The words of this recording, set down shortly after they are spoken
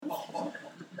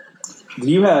Do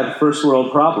you have first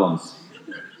world problems?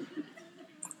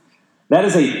 That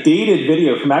is a dated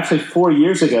video from actually 4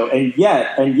 years ago, and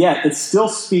yet, it still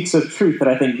speaks of truth that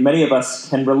I think many of us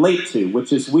can relate to,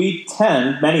 which is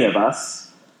many of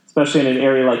us, especially in an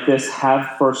area like this,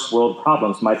 have first world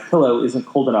problems. My pillow isn't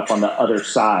cold enough on the other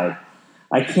side.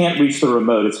 I can't reach the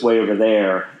remote, it's way over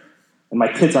there, and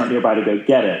my kids aren't nearby to go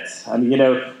get it. I mean,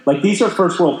 these are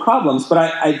first world problems, but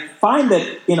I find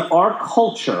that in our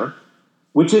culture,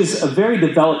 which is a very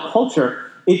developed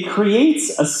culture, it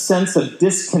creates a sense of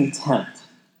discontent.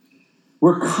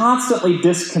 We're constantly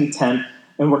discontent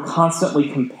and we're constantly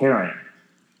comparing.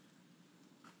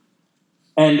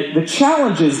 And the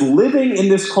challenge is living in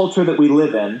this culture that we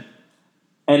live in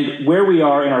and where we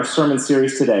are in our sermon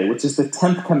series today, which is the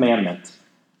 10th commandment,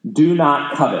 do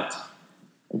not covet.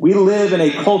 We live in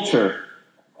a culture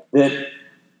that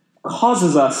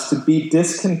causes us to be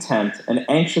discontent and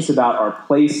anxious about our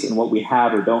place and what we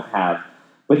have or don't have.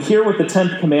 But hear what the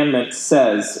 10th commandment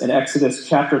says in Exodus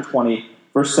chapter 20,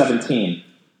 verse 17.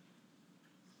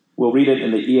 We'll read it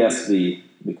in the ESV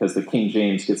because the King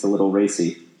James gets a little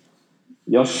racy.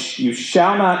 You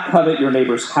shall not covet your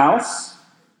neighbor's house.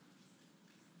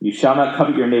 You shall not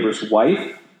covet your neighbor's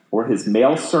wife, or his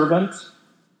male servant,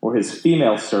 or his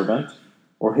female servant,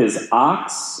 or his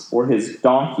ox, or his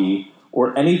donkey,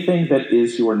 or anything that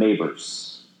is your neighbor's.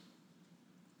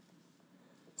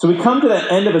 So we come to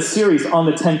the end of a series on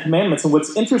the 10 Commandments, and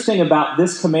what's interesting about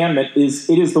this commandment is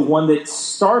it is the one that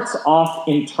starts off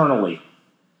internally.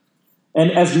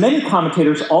 And as many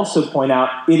commentators also point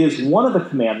out, it is one of the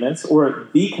commandments, or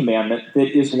the commandment,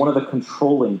 that is one of the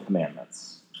controlling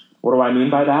commandments. What do I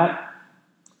mean by that?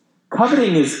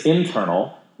 Coveting is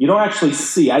internal. You don't actually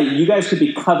see. You guys could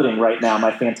be coveting right now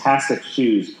my fantastic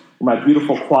shoes or my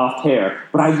beautiful coiffed hair,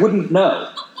 but I wouldn't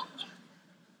know.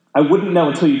 I wouldn't know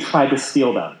until you tried to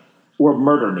steal them or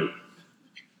murder me.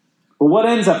 But what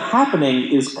ends up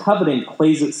happening is coveting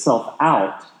plays itself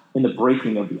out in the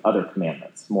breaking of the other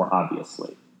commandments, more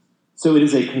obviously. So it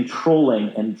is a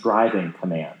controlling and driving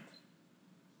command.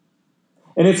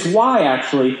 And it's why,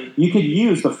 actually, you could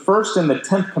use the first and the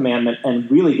 10th commandment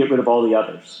and really get rid of all the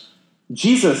others.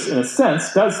 Jesus, in a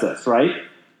sense, does this, right?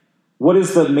 What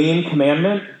is the main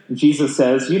commandment? Jesus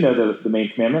says, you know the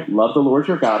main commandment, love the Lord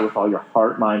your God with all your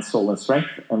heart, mind, soul, and strength,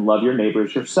 and love your neighbor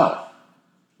as yourself.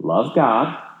 Love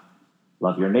God,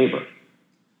 love your neighbor.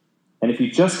 And if you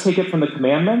just take it from the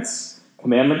commandments,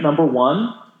 commandment number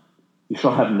 1, you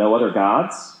shall have no other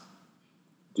gods.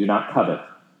 Do not covet.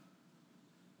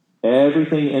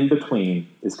 Everything in between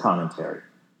is commentary.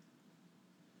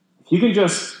 If you can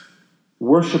just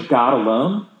worship God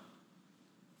alone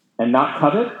and not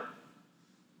covet,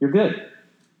 you're good.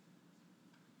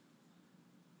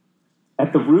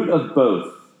 At the root of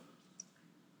both,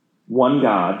 one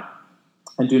God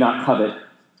and do not covet,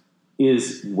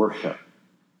 is worship.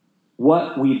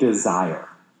 What we desire.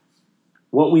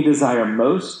 What we desire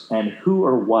most and who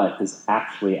or what is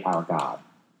actually our God.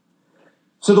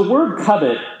 So the word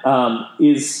covet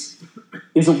is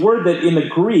a word that in the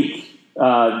Greek,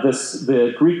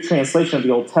 the Greek translation of the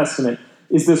Old Testament,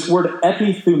 is this word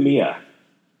epithumia.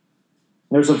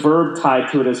 There's a verb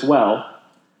tied to it as well.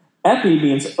 Epi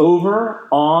means over,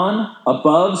 on,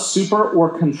 above, super,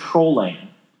 or controlling.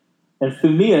 And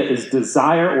thumia is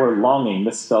desire or longing,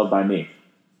 misspelled by me.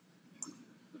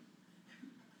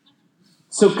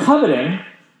 So coveting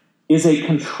is a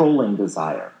controlling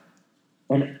desire,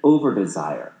 an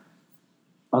over-desire,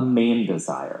 a main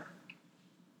desire.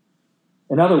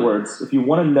 In other words, if you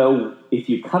want to know if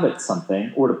you covet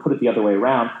something, or to put it the other way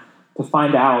around, to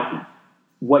find out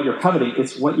what you're coveting,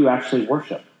 it's what you actually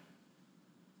worship.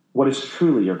 What is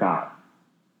truly your God.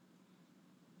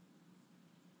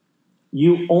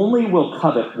 You only will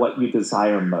covet what you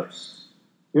desire most.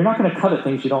 You're not going to covet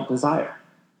things you don't desire.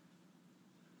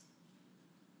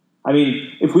 I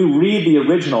mean, if we read the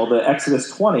original, the Exodus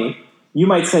 20, you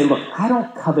might say, look, I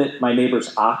don't covet my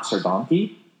neighbor's ox or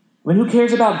donkey. I mean, who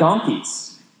cares about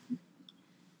donkeys?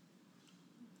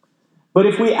 But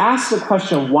if we ask the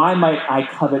question, why might I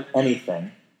covet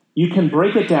anything? You can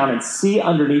break it down and see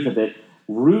underneath of it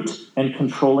root and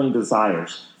controlling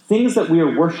desires, things that we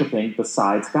are worshiping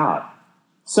besides God.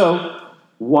 So,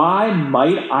 why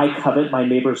might I covet my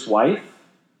neighbor's wife?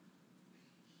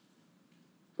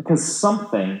 Because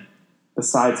something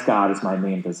besides God is my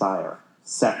main desire,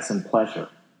 sex and pleasure.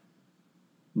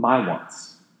 My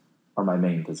wants are my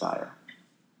main desire.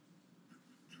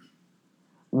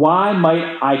 Why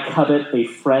might I covet a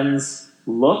friend's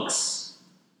looks?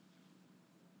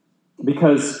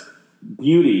 Because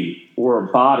beauty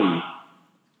or body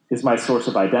is my source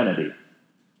of identity.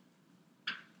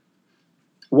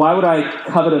 Why would I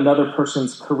covet another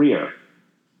person's career?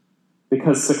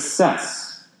 Because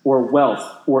success or wealth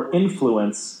or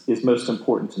influence is most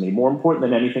important to me, more important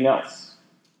than anything else.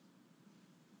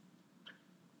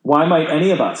 Why might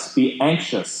any of us be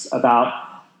anxious about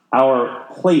our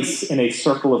place in a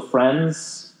circle of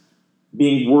friends,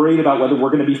 being worried about whether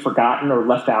we're going to be forgotten or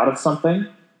left out of something?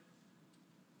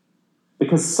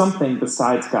 Because something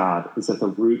besides God is at the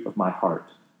root of my heart.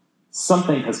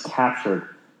 Something has captured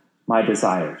my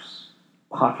desires,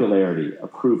 popularity,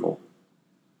 approval.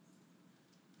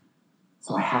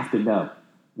 So I have to know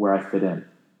where I fit in.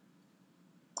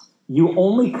 You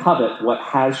only covet what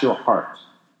has your heart.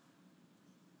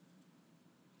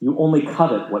 You only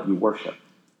covet what you worship.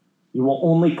 You will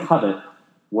only covet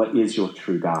what is your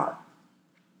true God.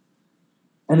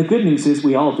 And the good news is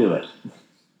we all do it.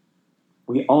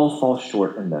 We all fall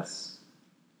short in this.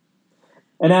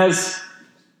 And as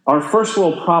our first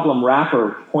world problem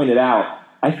rapper pointed out,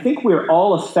 I think we're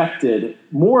all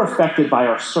more affected by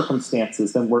our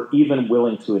circumstances than we're even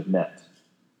willing to admit.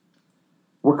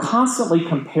 We're constantly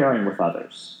comparing with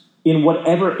others in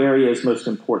whatever area is most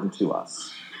important to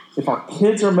us. If our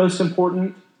kids are most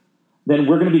important, then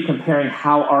we're going to be comparing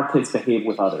how our kids behave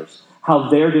with others, how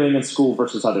they're doing in school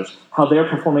versus others, how they're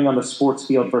performing on the sports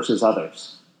field versus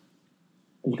others.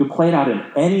 And you can play it out in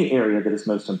any area that is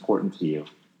most important to you.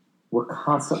 We're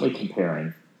constantly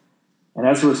comparing. And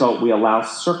as a result, we allow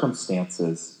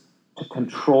circumstances to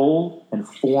control and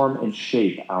form and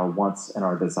shape our wants and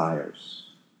our desires.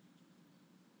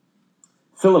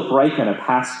 Philip Ryken, a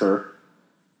pastor,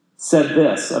 said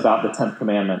this about the 10th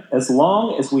commandment: as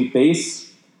long as we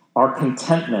base our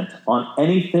contentment on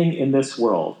anything in this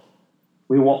world,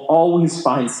 we will always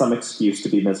find some excuse to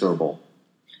be miserable.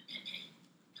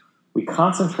 We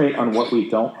concentrate on what we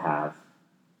don't have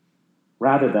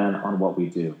rather than on what we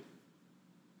do.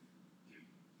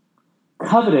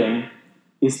 Coveting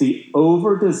is the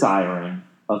over-desiring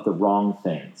of the wrong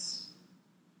things,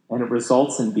 and it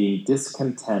results in being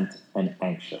discontent and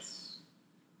anxious.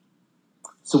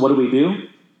 So what do?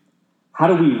 How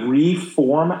do we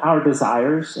reform our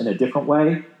desires in a different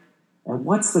way? And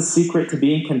what's the secret to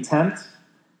being content?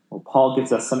 Well, Paul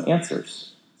gives us some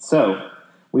answers. So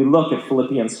we look at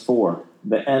Philippians 4,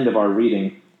 the end of our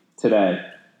reading today.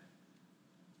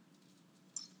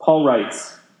 Paul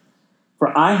writes,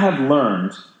 "For I have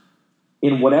learned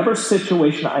in whatever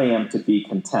situation I am to be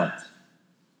content.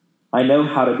 I know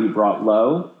how to be brought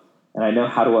low, and I know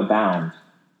how to abound.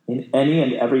 In any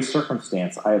and every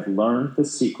circumstance, I have learned the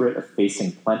secret of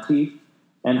facing plenty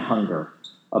and hunger,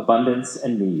 abundance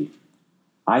and need.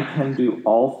 I can do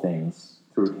all things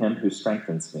through him who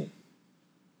strengthens me."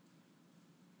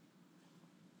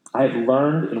 I have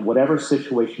learned in whatever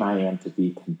situation I am to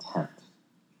be content.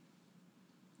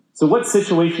 So what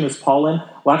situation is Paul in?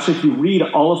 Well, actually, if you read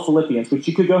all of Philippians, which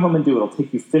you could go home and do, it'll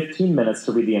take you 15 minutes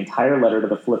to read the entire letter to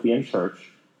the Philippian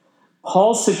church.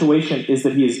 Paul's situation is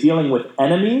that he is dealing with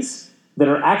enemies that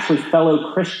are actually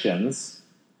fellow Christians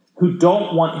who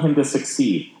don't want him to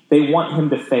succeed. They want him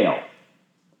to fail.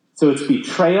 So it's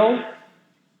betrayal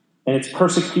and it's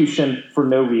persecution for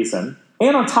no reason.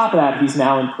 And on top of that, he's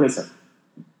now in prison.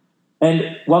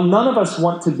 And while none of us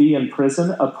want to be in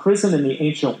prison, a prison in the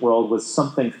ancient world was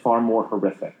something far more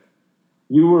horrific.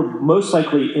 You were most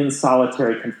likely in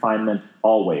solitary confinement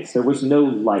always. There was no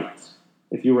light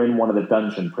if you were in one of the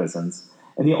dungeon prisons.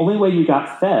 And the only way you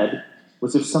got fed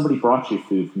was if somebody brought you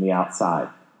food from the outside.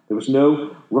 There was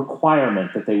no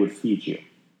requirement that they would feed you.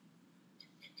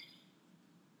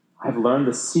 I've learned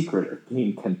the secret of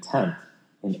being content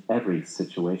in every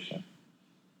situation.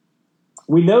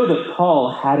 We know that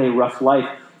Paul had a rough life.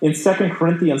 In 2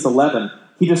 Corinthians 11,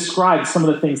 he describes some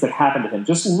of the things that happened to him.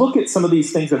 Just look at some of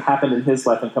these things that happened in his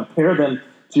life and compare them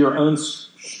to your own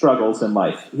struggles in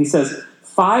life. He says,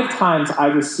 5 times I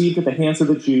received at the hands of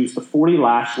the Jews the 40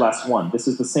 lash less one. This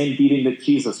is the same beating that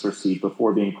Jesus received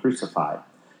before being crucified.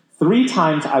 3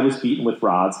 times I was beaten with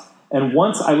rods, and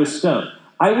once I was stoned.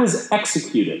 I was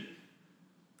executed.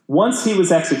 Once he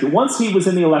was executed. Once he was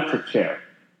in the electric chair.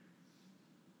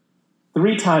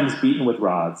 3 times beaten with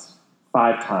rods,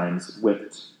 5 times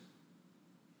whipped,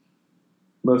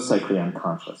 most likely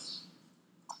unconscious.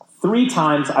 3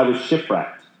 times I was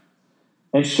shipwrecked,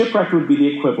 and shipwrecked would be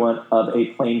the equivalent of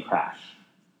a plane crash.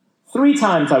 3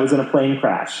 times I was in a plane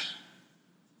crash.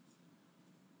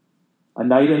 A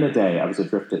night and a day I was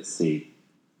adrift at sea,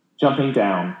 jumping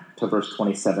down to verse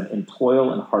 27, in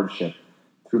toil and hardship,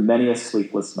 through many a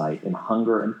sleepless night, in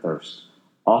hunger and thirst,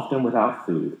 often without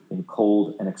food, in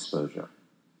cold and exposure.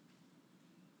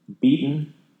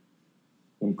 Beaten,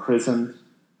 imprisoned,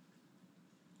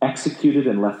 executed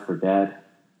and left for dead,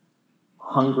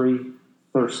 hungry,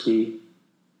 thirsty,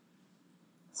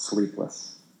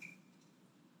 sleepless.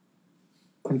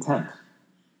 Content.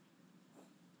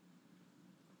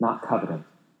 Not coveting.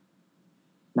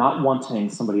 Not wanting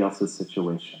somebody else's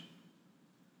situation.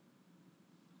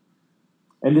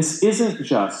 And this isn't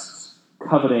just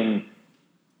coveting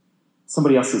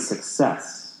somebody else's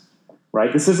success,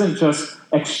 right? This isn't just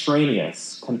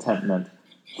extraneous contentment.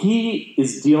 He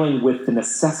is dealing with the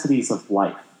necessities of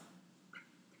life.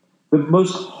 The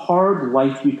most hard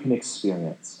life you can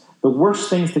experience. The worst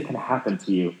things that can happen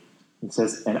to you. He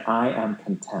says, and I am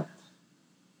content.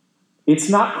 It's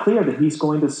not clear that he's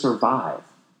going to survive.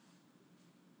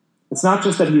 It's not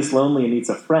just that he's lonely and needs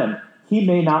a friend. He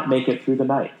may not make it through the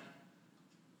night.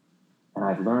 And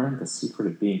I've learned the secret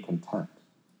of being content.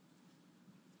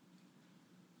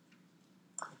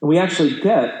 And we actually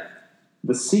get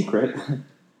the secret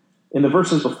in the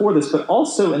verses before this, but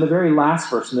also in the very last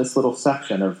verse in this little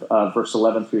section of verse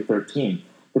 11 through 13.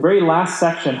 The very last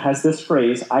section has this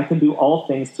phrase, I can do all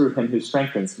things through him who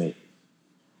strengthens me.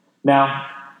 Now,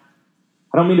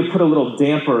 I don't mean to put a little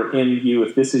damper in you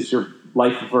if this is your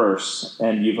life verse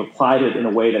and you've applied it in a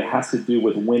way that has to do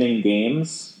with winning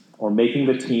games or making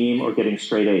the team or getting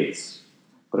straight A's.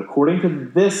 But according to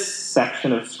this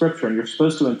section of Scripture, and you're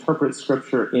supposed to interpret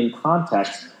Scripture in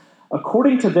context,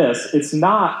 according to this, it's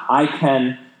not I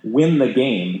can win the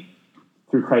game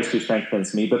through Christ who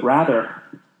strengthens me, but rather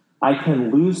I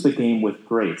can lose the game with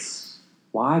grace.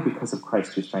 Why? Because of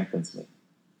Christ who strengthens me.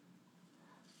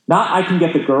 Not I can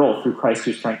get the girl through Christ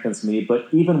who strengthens me, but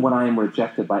even when I am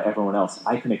rejected by everyone else,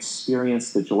 I can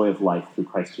experience the joy of life through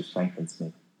Christ who strengthens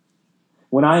me.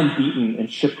 When I am beaten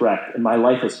and shipwrecked and my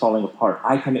life is falling apart,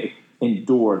 I can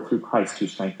endure through Christ who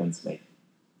strengthens me.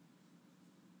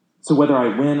 So whether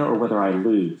I win or whether I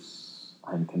lose,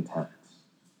 I'm content.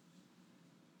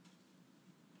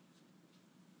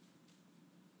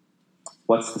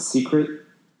 What's the secret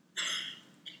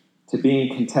to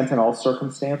being content in all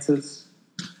circumstances?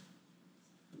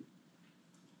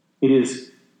 It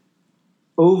is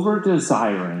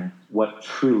over-desiring what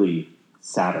truly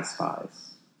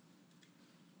satisfies.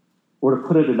 Or to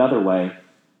put it another way,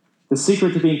 the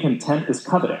secret to being content is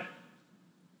coveting.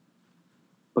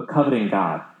 But coveting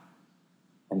God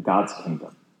and God's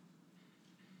kingdom,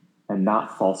 and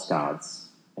not false gods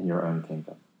and your own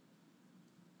kingdom.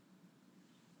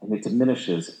 And it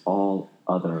diminishes all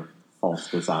other false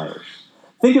desires.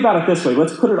 Think about it this way.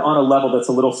 Let's put it on a level that's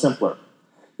a little simpler.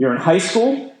 You're in high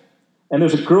school, and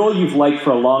there's a girl you've liked for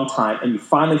a long time, and you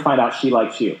finally find out she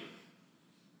likes you.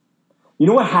 You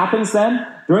know what happens then?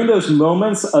 During those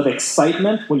moments of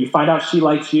excitement, when you find out she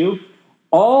likes you,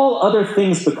 all other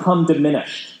things become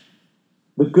diminished.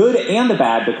 The good and the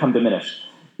bad become diminished.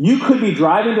 You could be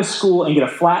driving to school and get a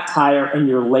flat tire, and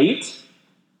you're late,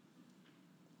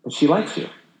 but she likes you.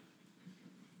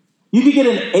 You could get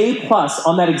an A+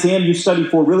 on that exam you studied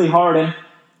for really hard, and,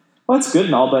 well, that's good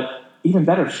and all, but even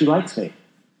better, she likes me.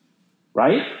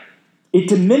 Right? It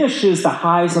diminishes the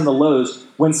highs and the lows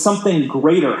when something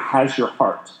greater has your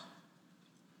heart.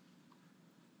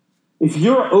 If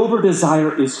your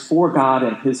over-desire is for God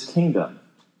and his kingdom,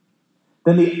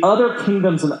 then the other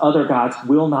kingdoms and other gods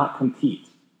will not compete,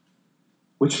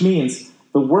 which means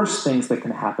the worst things that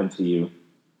can happen to you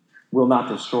will not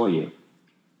destroy you.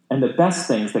 And the best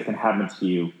things that can happen to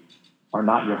you are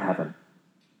not your heaven.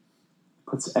 It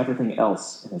puts everything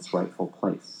else in its rightful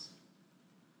place.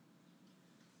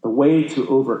 The way to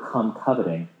overcome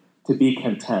coveting, to be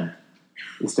content,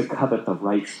 is to covet the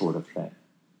right sort of thing.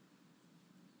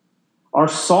 Our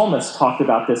psalmist talked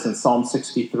about this in Psalm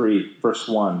 63, verse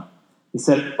 1. He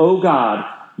said, O God,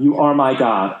 you are my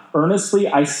God. Earnestly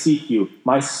I seek you.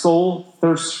 My soul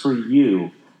thirsts for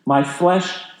you. My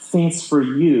flesh faints for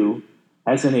you,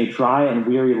 as in a dry and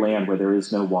weary land where there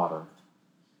is no water.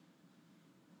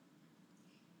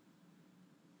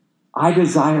 I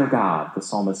desire God, the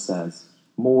psalmist says,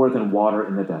 more than water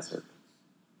in the desert.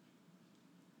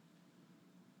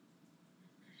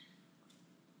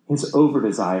 His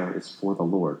over-desire is for the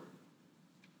Lord.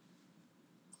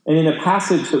 And in a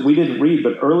passage that we didn't read,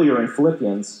 but earlier in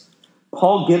Philippians,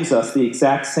 Paul gives us the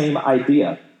exact same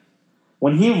idea.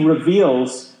 When he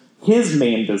reveals his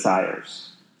main desires,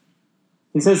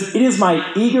 he says, it is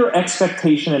my eager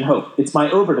expectation and hope. It's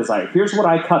my over-desire. Here's what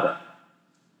I covet.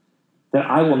 That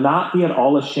I will not be at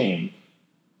all ashamed,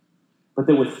 but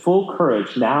that with full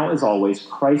courage, now as always,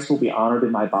 Christ will be honored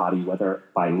in my body, whether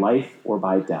by life or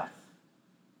by death.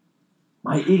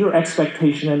 My eager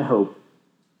expectation and hope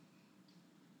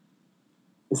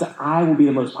is that I will be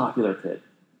the most popular kid.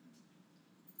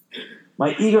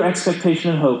 My eager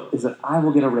expectation and hope is that I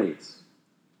will get a raise.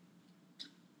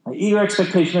 My eager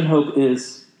expectation and hope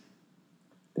is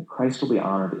Christ will be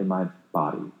honored in my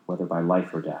body, whether by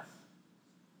life or death.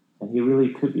 And he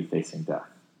really could be facing death.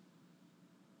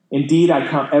 Indeed, I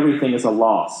count everything as a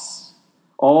loss.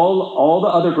 All the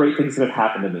other great things that have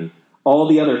happened to me, all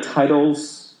the other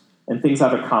titles and things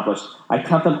I've accomplished, I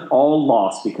count them all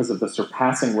lost because of the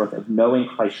surpassing worth of knowing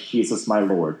Christ Jesus my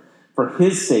Lord. For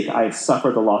his sake I have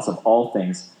suffered the loss of all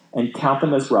things and count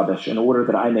them as rubbish in order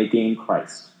that I may gain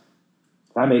Christ,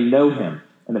 that I may know him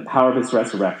and the power of his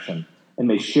resurrection and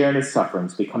may share in his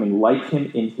sufferings, becoming like him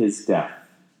in his death.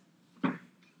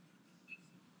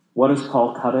 What does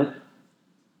Paul covet?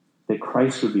 That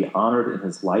Christ would be honored in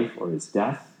his life or his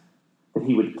death, that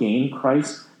he would gain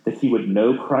Christ, that he would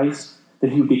know Christ,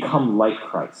 that he would become like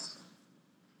Christ.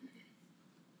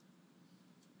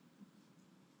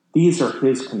 These are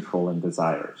his controlling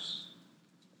desires.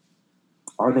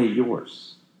 Are they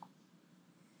yours?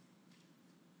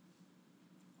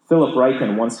 Philip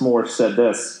Ryken once more said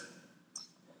this: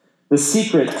 the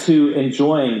secret to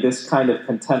enjoying this kind of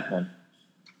contentment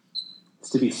is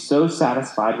to be so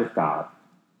satisfied with God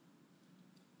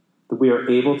that we are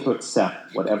able to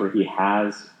accept whatever he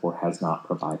has or has not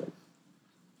provided.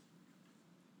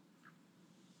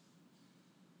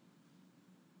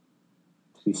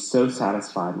 To be so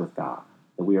satisfied with God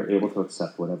that we are able to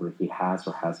accept whatever he has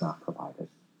or has not provided.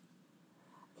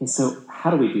 Okay, so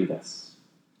how do we do this?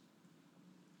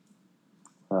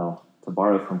 Well, to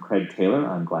borrow from Craig Taylor,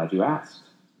 I'm glad you asked.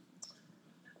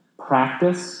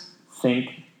 Practice, think,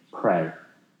 pray.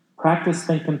 Practice,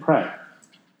 think, and pray.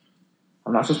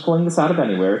 I'm not just pulling this out of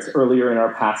anywhere. It's earlier in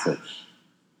our passage.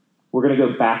 We're going to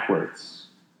go backwards.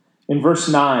 In verse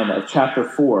 9 of chapter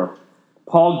 4,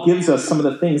 Paul gives us some of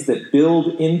the things that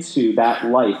build into that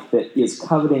life that is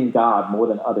coveting God more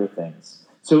than other things.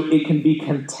 So it can be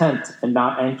content and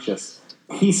not anxious,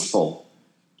 peaceful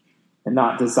and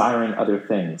not desiring other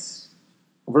things.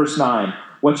 Verse 9,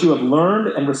 what you have learned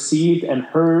and received and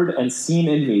heard and seen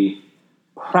in me,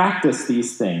 practice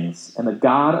these things, and the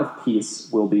God of peace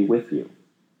will be with you.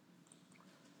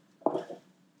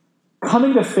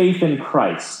 Coming to faith in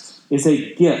Christ is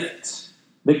a gift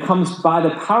that comes by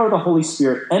the power of the Holy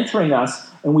Spirit entering us,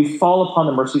 and we fall upon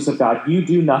the mercies of God. You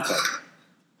do nothing.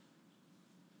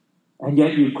 And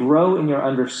yet you grow in your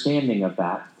understanding of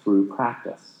that through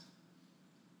practice.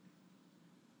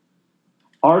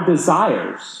 Our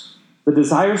desires, the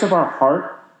desires of our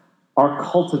heart, are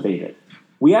cultivated.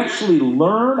 We actually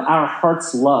learn our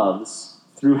heart's loves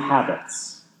through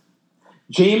habits.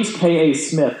 James K.A.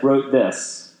 Smith wrote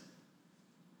this.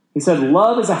 He said,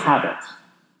 love is a habit,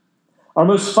 our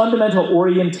most fundamental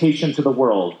orientation to the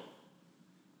world.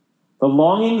 The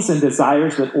longings and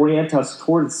desires that orient us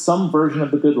towards some version of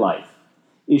the good life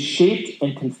is shaped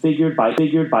and configured by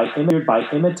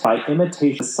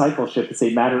imitation. Discipleship is a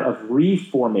matter of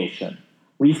reformation,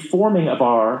 reforming of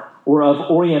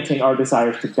orienting our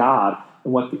desires to God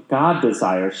and what God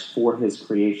desires for his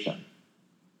creation.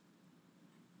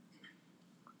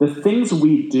 The things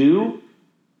we do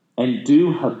and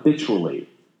do habitually,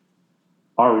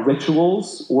 our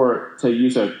rituals, or to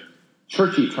use a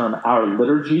churchy term, our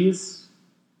liturgies,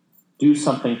 do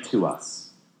something to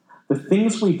us. The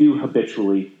things we do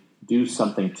habitually do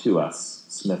something to us,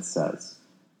 Smith says.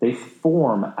 They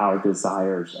form our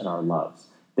desires and our loves.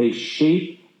 They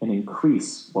shape and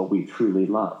increase what we truly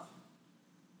love.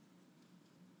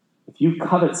 If you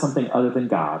covet something other than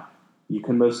God, you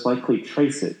can most likely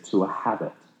trace it to a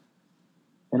habit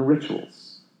and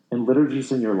rituals and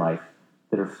liturgies in your life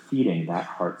that are feeding that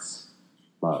heart's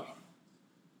love.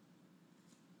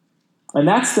 And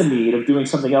that's the need of doing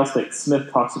something else that Smith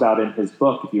talks about in his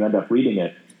book, if you end up reading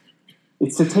it.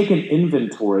 It's to take an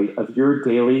inventory of your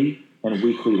daily and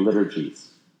weekly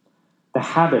liturgies, the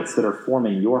habits that are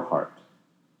forming your heart,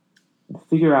 and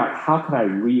figure out how can I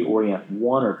reorient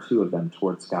one or two of them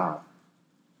towards God.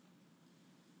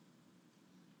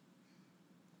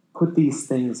 Put these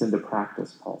things into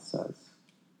practice, Paul says.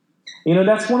 You know,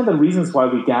 that's one of the reasons why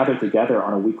we gather together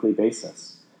on a weekly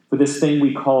basis. For this thing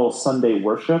we call Sunday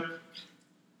worship,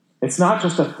 it's not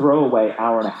just a throwaway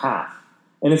hour and a half.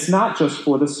 And it's not just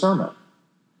for the sermon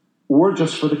or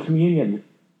just for the communion,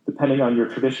 depending on your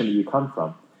tradition that you come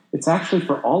from. It's actually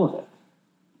for all of it.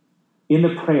 In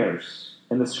the prayers,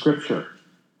 and the scripture,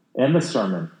 and the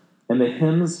sermon, and the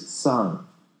hymns sung,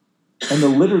 and the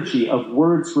liturgy of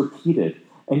words repeated,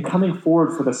 and coming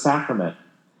forward for the sacrament,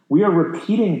 we are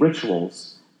repeating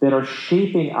rituals that are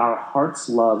shaping our heart's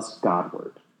loves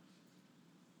Godward.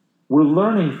 We're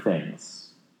learning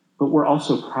things, but we're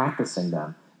also practicing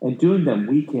them and doing them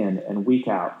week in and week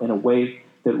out in a way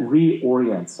that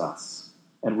reorients us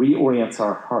and reorients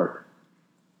our heart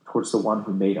towards the one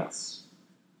who made us.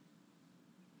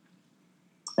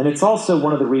 And it's also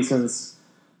one of the reasons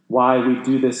why we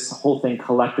do this whole thing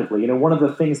collectively. One of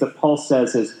the things that Paul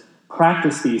says is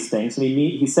practice these things. And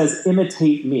he says,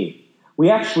 imitate me. We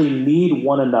actually need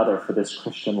one another for this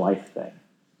Christian life thing.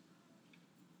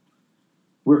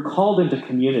 We're called into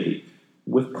community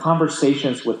with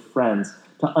conversations with friends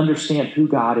to understand who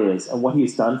God is and what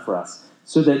he's done for us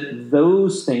so that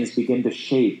those things begin to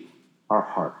shape our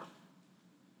heart.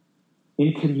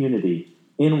 In community,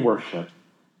 in worship,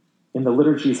 in the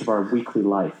liturgies of our weekly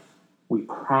life, we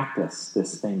practice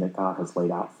this thing that God has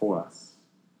laid out for us.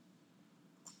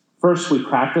 First, we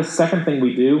practice. Second thing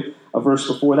we do, a verse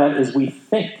before that, is we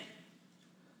think.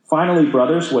 Finally,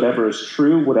 brothers, whatever is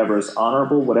true, whatever is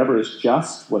honorable, whatever is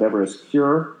just, whatever is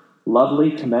pure,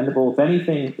 lovely, commendable, if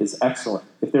anything is excellent,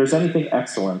 if there's anything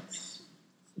excellent,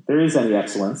 if there is any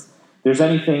excellence, if there's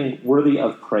anything worthy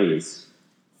of praise,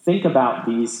 think about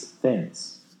these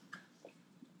things.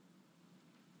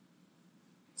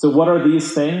 So what are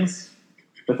these things?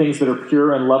 The things that are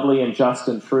pure and lovely and just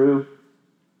and true?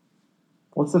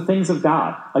 What's the things of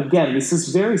God? Again, this is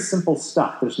very simple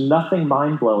stuff. There's nothing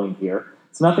mind-blowing here.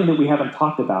 It's nothing that we haven't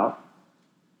talked about.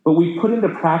 But we put into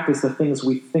practice the things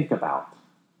we think about.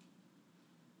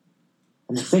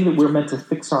 And the thing that we're meant to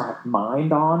fix our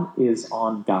mind on is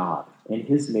on God and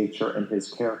his nature and his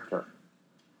character.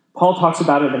 Paul talks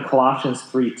about it in Colossians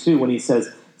 3:2 when he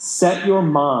says, set your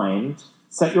minds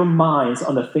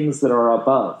on the things that are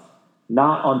above,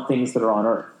 not on things that are on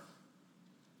earth.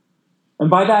 And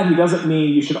by that, he doesn't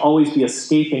mean you should always be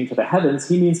escaping to the heavens.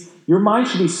 He means your mind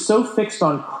should be so fixed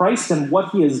on Christ and what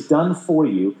he has done for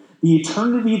you, the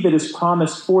eternity that is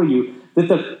promised for you, that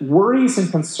the worries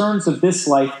and concerns of this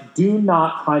life do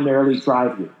not primarily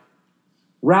drive you.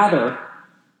 Rather,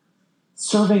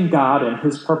 serving God and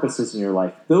his purposes in your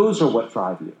life, those are what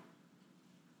drive you.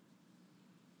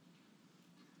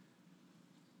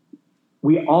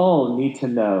 We all need to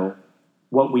know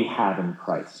what we have in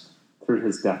Christ through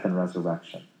his death and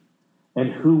resurrection,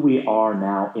 and who we are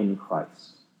now in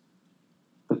Christ.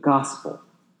 The gospel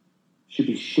should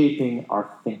be shaping our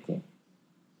thinking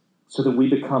so that we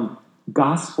become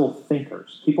gospel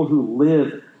thinkers, people who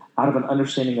live out of an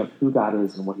understanding of who God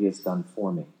is and what he has done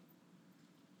for me.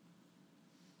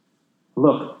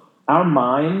 Look, our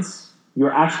minds,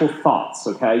 your actual thoughts,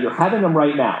 okay, you're having them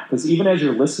right now, because even as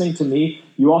you're listening to me,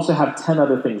 you also have 10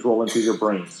 other things rolling through your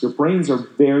brains. Your brains are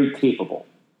very capable.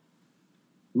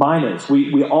 Mine is.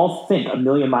 We all think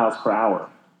 1,000,000 miles per hour.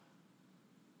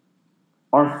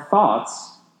 Our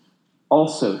thoughts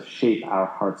also shape our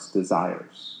heart's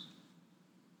desires.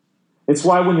 It's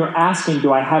why when you're asking,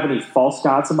 do I have any false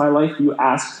gods in my life, you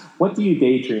ask, what do you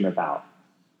daydream about?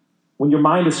 When your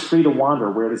mind is free to wander,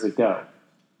 where does it go?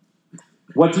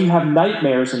 What do you have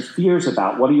nightmares and fears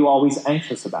about? What are you always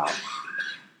anxious about?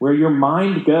 Where your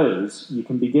mind goes, you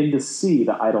can begin to see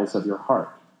the idols of your heart.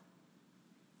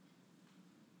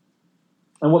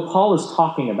 And what Paul is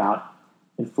talking about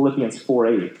in Philippians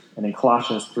 4:8 and in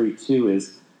Colossians 3:2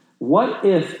 is, what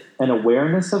if an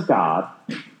awareness of God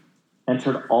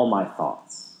entered all my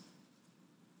thoughts?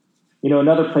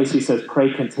 Another place he says,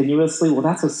 pray continuously. Well,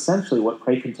 that's essentially what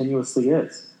pray continuously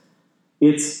is.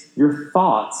 It's your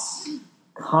thoughts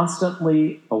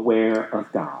constantly aware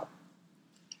of God.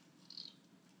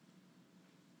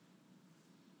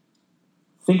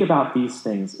 Think about these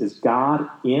things. Is God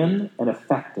in and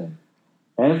affecting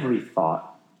every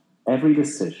thought, every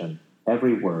decision,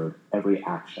 every word, every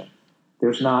action?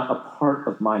 There's not a part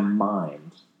of my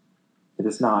mind that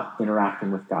is not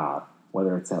interacting with God,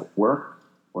 whether it's at work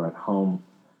or at home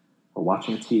or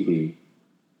watching TV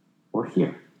or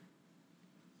here.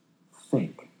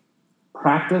 Think.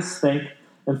 Practice, think,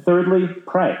 and thirdly,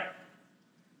 pray.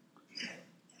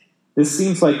 This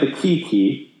seems like the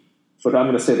key, but I'm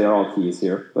going to say they're all keys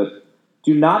here. But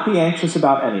do not be anxious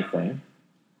about anything,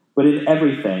 but in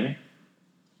everything,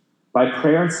 by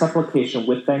prayer and supplication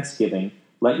with thanksgiving,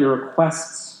 let your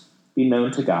requests be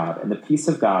known to God, and the peace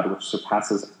of God, which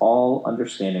surpasses all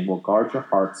understanding, will guard your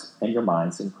hearts and your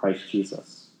minds in Christ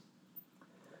Jesus.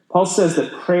 Paul says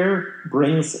that prayer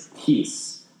brings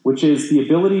peace, which is the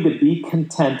ability to be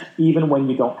content even when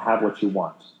you don't have what you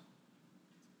want.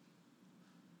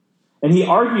 And he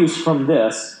argues from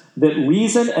this that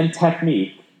reason and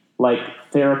technique, like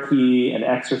therapy and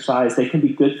exercise, they can be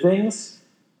good things,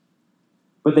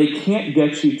 but they can't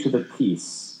get you to the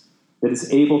peace that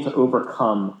is able to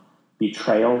overcome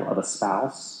betrayal of a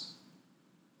spouse,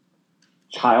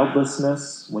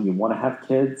 childlessness when you want to have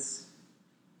kids,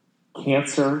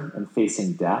 cancer and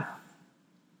facing death.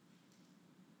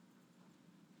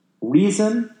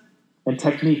 Reason and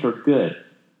technique are good,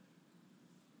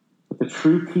 but the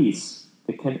true peace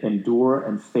that can endure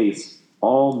and face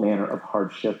all manner of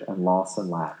hardship and loss and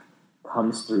lack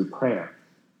comes through prayer.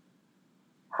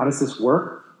 How does this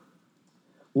work?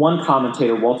 One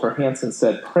commentator, Walter Hansen,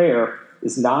 said, prayer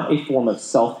is not a form of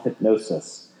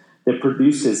self-hypnosis that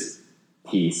produces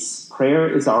peace.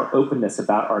 Prayer is our openness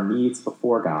about our needs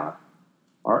before God,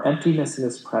 our emptiness in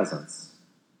his presence,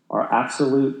 our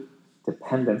absolute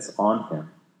dependence on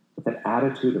him, with an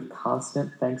attitude of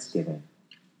constant thanksgiving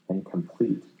and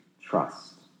complete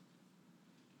trust.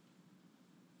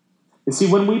 You see,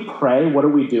 when we pray, what are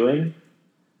we doing?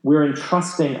 We're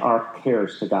entrusting our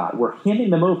cares to God. We're handing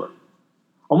them over.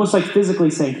 Almost like physically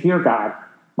saying, here, God,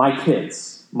 my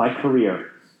kids, my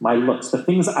career, my looks, the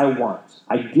things I want,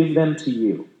 I give them to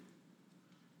you.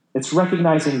 It's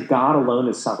recognizing God alone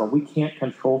is sovereign. We can't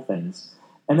control things.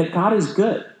 And that God is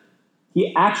good.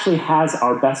 He actually has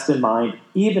our best in mind,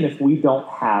 even if we don't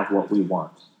have what we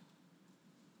want.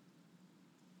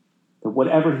 That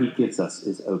whatever he gives us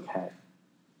is okay.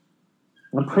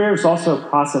 And prayer is also a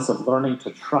process of learning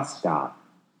to trust God,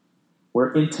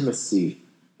 where intimacy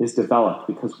is developed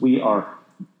because we are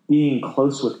being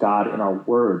close with God in our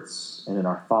words and in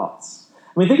our thoughts.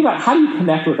 I mean, think about how do you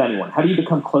connect with anyone? How do you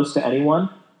become close to anyone?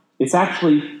 It's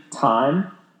actually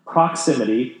time,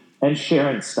 proximity, and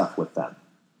sharing stuff with them.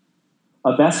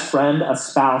 A best friend, a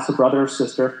spouse, a brother or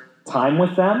sister, time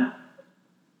with them,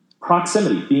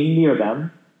 proximity, being near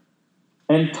them,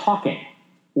 and talking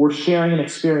or sharing an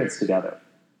experience together.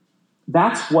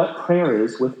 That's what prayer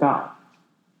is with God.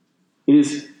 It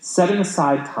is setting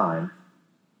aside time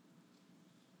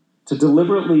to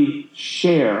deliberately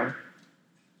share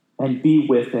and be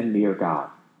with and near God.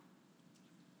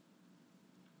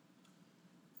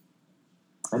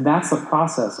 And that's the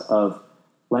process of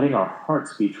letting our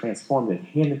hearts be transformed and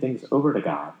handing things over to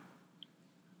God.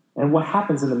 And what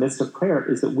happens in the midst of prayer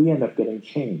is that we end up getting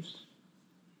changed.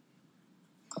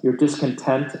 You're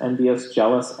discontent, envious,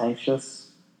 jealous,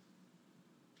 anxious.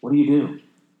 What do?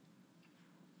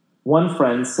 One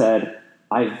friend said,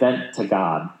 I vent to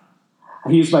God. I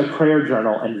use my prayer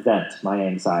journal and vent my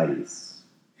anxieties.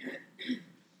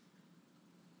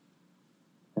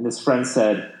 And this friend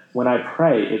said, when I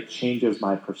pray, it changes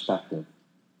my perspective.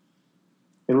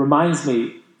 It reminds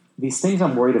me, these things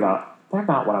I'm worried about, they're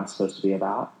not what I'm supposed to be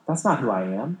about. That's not who I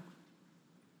am.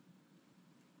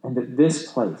 And that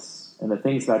this place and the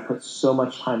things that I put so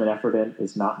much time and effort in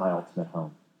is not my ultimate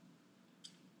home.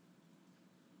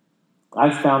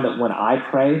 I've found that when I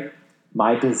pray,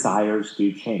 my desires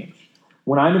do change.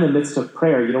 When I'm in the midst of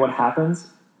prayer, you know what happens?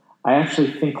 I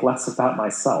actually think less about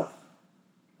myself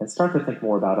and start to think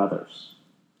more about others.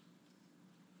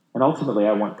 And ultimately,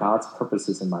 I want God's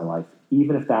purposes in my life,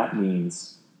 even if that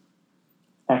means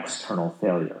external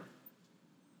failure,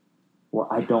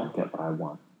 or I don't get what I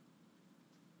want.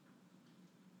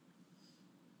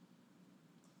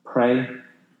 Pray,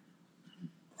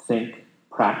 think,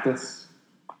 practice,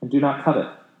 and do not covet.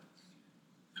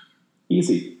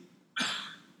 Easy.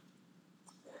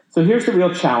 So here's the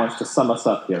real challenge to sum us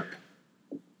up here.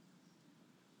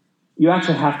 You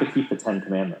actually have to keep the 10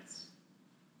 Commandments.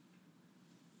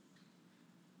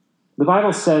 The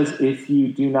Bible says if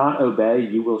you do not obey,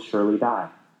 you will surely die.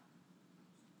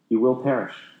 You will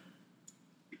perish.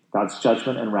 God's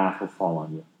judgment and wrath will fall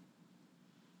on you.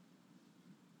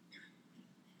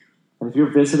 And if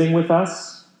you're visiting with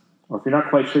us, or if you're not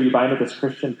quite sure you buy into this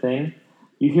Christian thing,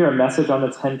 you hear a message on the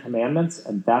 10 Commandments,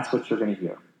 and that's what you're going to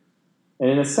hear. And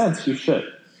in a sense, you should.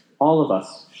 All of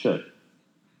us should.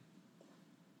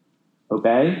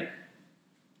 Obey,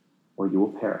 or you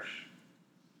will perish.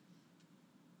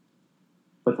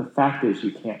 But the fact is,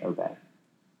 you can't obey.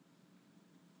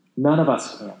 None of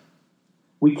us can.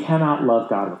 We cannot love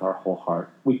God with our whole heart.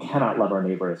 We cannot love our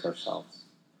neighbor as ourselves.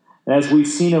 And as we've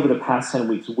seen over the past 10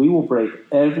 weeks, we will break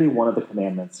every one of the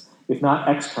commandments, if not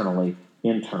externally,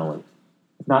 internally.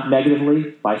 If not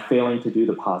negatively, by failing to do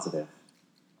the positive.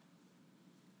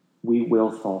 We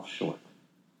will fall short.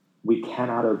 We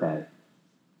cannot obey.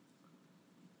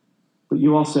 But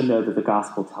you also know that the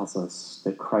gospel tells us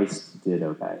that Christ did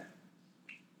obey.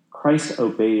 Christ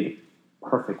obeyed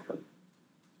perfectly.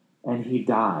 And he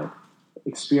died,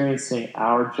 experiencing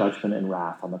our judgment and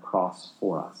wrath on the cross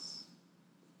for us.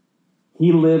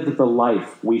 He lived the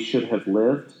life we should have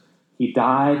lived. He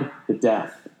died the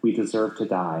death we deserve to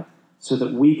die so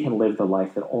that we can live the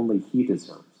life that only he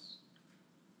deserves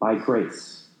by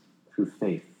grace through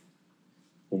faith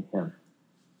in him.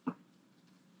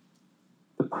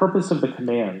 The purpose of the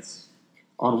commands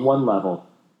on one level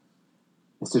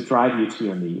is to drive you to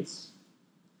your knees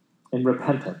in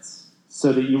repentance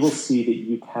so that you will see that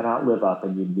you cannot live up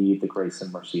and you need the grace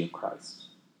and mercy of Christ.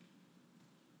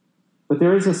 But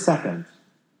there is a second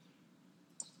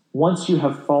Once you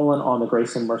have fallen on the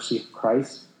grace and mercy of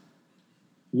Christ,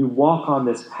 you walk on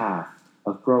this path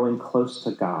of growing close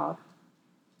to God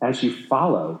as you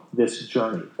follow this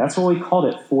journey. That's what we called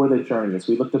it, For the Journey, as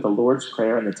we looked at the Lord's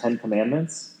Prayer and the Ten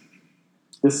Commandments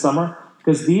this summer,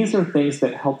 because these are things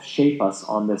that help shape us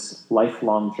on this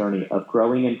lifelong journey of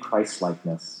growing in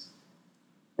Christ-likeness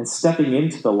and stepping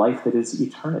into the life that is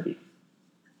eternity.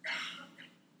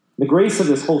 The grace of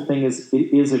this whole thing is,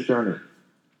 it is a journey.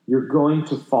 You're going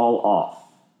to fall off,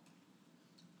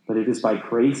 but it is by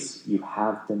grace you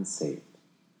have been saved.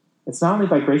 It's not only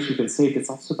by grace you've been saved, it's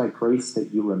also by grace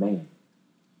that you remain.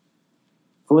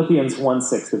 Philippians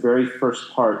 1:6, the very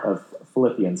first part of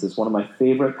Philippians, is one of my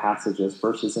favorite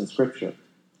verses in Scripture. It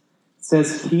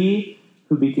says, "He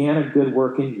who began a good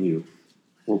work in you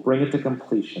will bring it to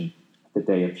completion at the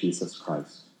day of Jesus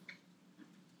Christ."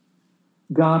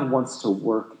 God wants to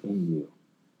work in you.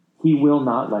 He will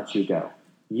not let you go.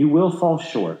 You will fall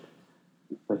short,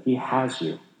 but he has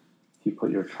you if you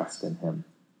put your trust in him.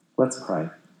 Let's pray.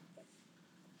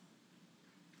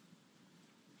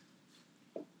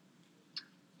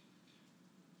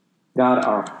 God,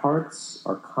 our hearts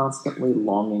are constantly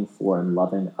longing for and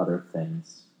loving other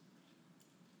things.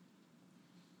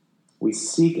 We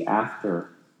seek after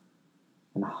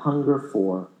and hunger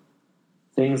for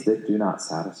things that do not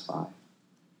satisfy.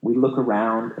 We look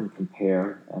around and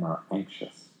compare and are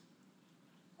anxious.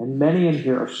 And many in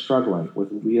here are struggling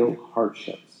with real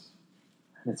hardships.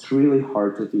 And it's really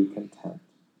hard to be content.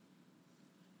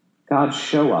 God,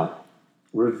 show up.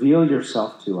 Reveal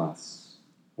yourself to us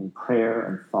in prayer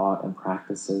and thought and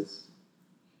practices,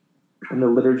 in the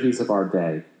liturgies of our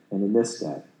day and in this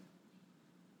day,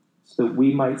 so that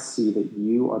we might see that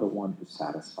you are the one who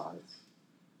satisfies,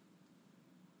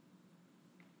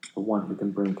 the one who can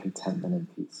bring contentment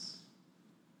and peace.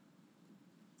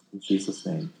 In Jesus'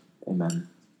 name, amen.